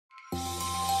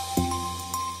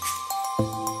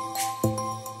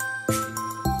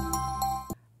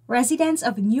Residents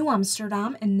of New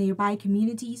Amsterdam and nearby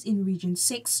communities in Region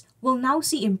 6 will now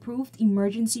see improved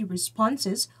emergency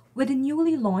responses with the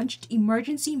newly launched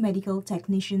Emergency Medical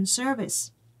Technician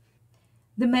Service.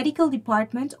 The medical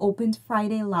department opened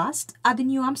Friday last at the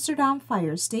New Amsterdam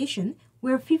Fire Station,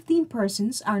 where 15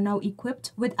 persons are now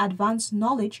equipped with advanced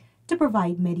knowledge to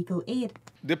provide medical aid.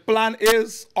 The plan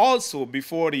is also,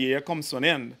 before the year comes to an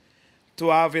end, to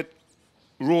have it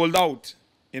rolled out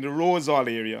in the Rosehall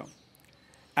area.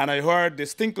 And I heard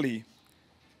distinctly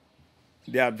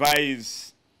the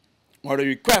advice or the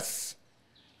request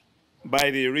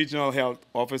by the regional health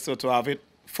officer to have it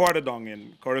further down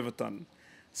in Corriverton.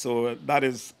 So that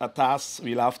is a task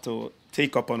we'll have to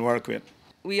take up and work with.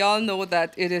 We all know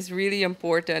that it is really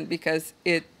important because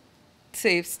it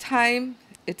saves time,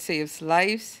 it saves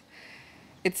lives,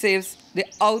 it saves the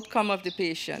outcome of the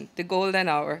patient, the golden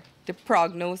hour, the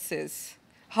prognosis,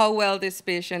 how well this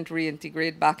patient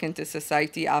reintegrate back into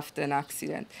society after an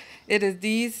accident. It is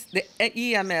the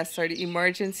EMS, or the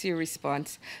emergency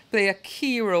response, play a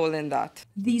key role in that.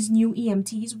 These new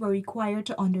EMTs were required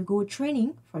to undergo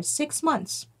training for 6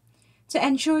 months. To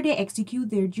ensure they execute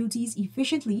their duties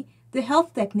efficiently, the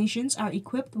health technicians are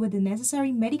equipped with the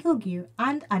necessary medical gear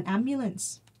and an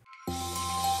ambulance.